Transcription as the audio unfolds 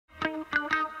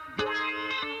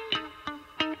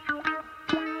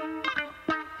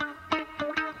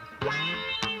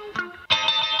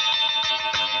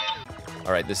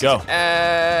All right, this Go. is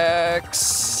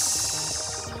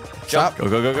X. Jump. Go,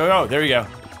 go, go, go, go. There you go.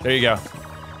 There you go.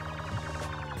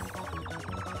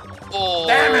 Oh,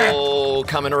 Damn it.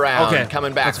 Coming around. Okay.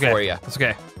 Coming back That's okay. for you. That's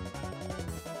okay.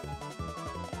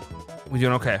 We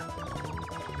doing okay.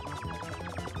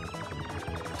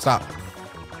 Stop.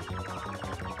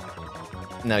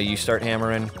 Now you start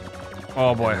hammering.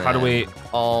 Oh boy, And how do we?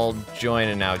 All join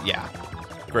and now, yeah.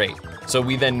 Great. So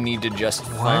we then need to just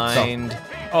find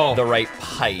Oh, the right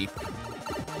pipe.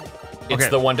 It's Okay.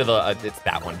 the one to the, it's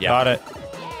that one, yeah. Got it.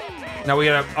 now we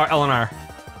got our L and R.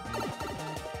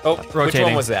 Oh, which Rotating.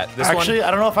 one was that? This Actually, one?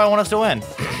 I don't know if I want us to win.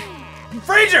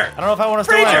 Frazier! I don't know if I want us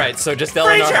to win. All right, so just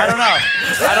Eleanor. Frazier! I don't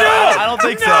know. I don't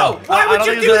think so. No! Why I would don't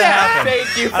you think do it's gonna that? happen.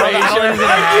 Thank you, I don't think Frazier. it's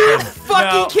gonna Are you happen.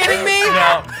 fucking No. kidding me?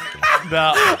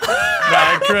 No,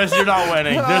 Chris, you're not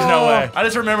winning. There's no way. I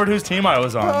just remembered whose team I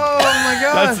was on. Oh my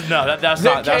god. That's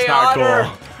not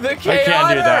cool. The I can't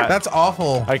do that. That's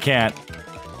awful. I can't.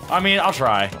 I mean, I'll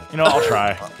try. You know, I'll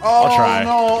try. Oh I'll try. no.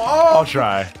 Oh. I'll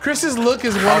try. Chris's look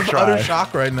is one I'll of try. utter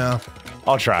shock right now.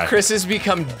 I'll try. Chris has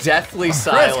become deathly Chris,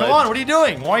 silent. come on. What are you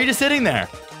doing? Why are you just sitting there?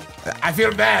 I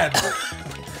feel bad.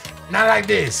 Not like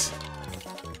this.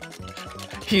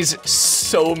 He's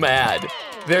so mad.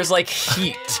 There's like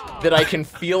heat that I can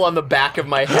feel on the back of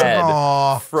my head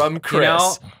Aw. from Chris. You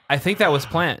know, I think that was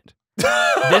planned.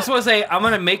 This was I'm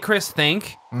gonna make Chris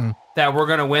think that we're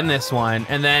gonna win this one,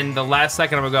 and then the last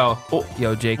second I'm gonna go,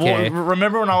 yo, JK. Well,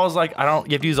 remember when I was like, I don't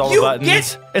get to use all the You buttons?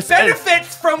 get It's-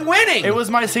 benefits from winning. It was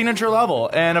my signature level,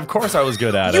 and of course I was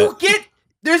good at You it. get.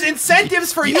 There's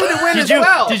incentives for you to win as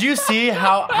well. Did you see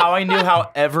how I knew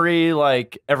how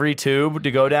every tube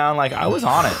to go down? Like I was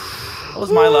on it. That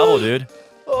was my level, dude.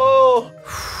 Oh.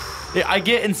 Yeah, I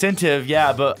get incentive,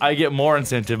 yeah, but I get more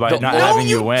incentive by not No, having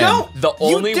you you win. don't. The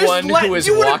You only just one let- who is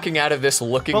you would've- walking out of this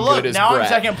looking But look, good is now Brett. I'm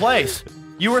second place.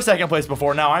 You were second place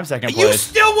before. Now I'm second You place.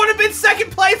 still would have been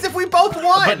second place if we both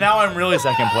won. But now I'm really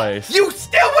second place. You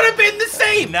still would have been the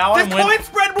same. Now the I'm win- coin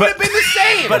spread would but- have been the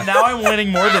same. But now I'm winning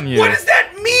more than you. What does that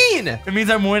mean? It means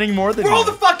I'm winning more than Roll you.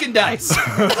 the fucking dice.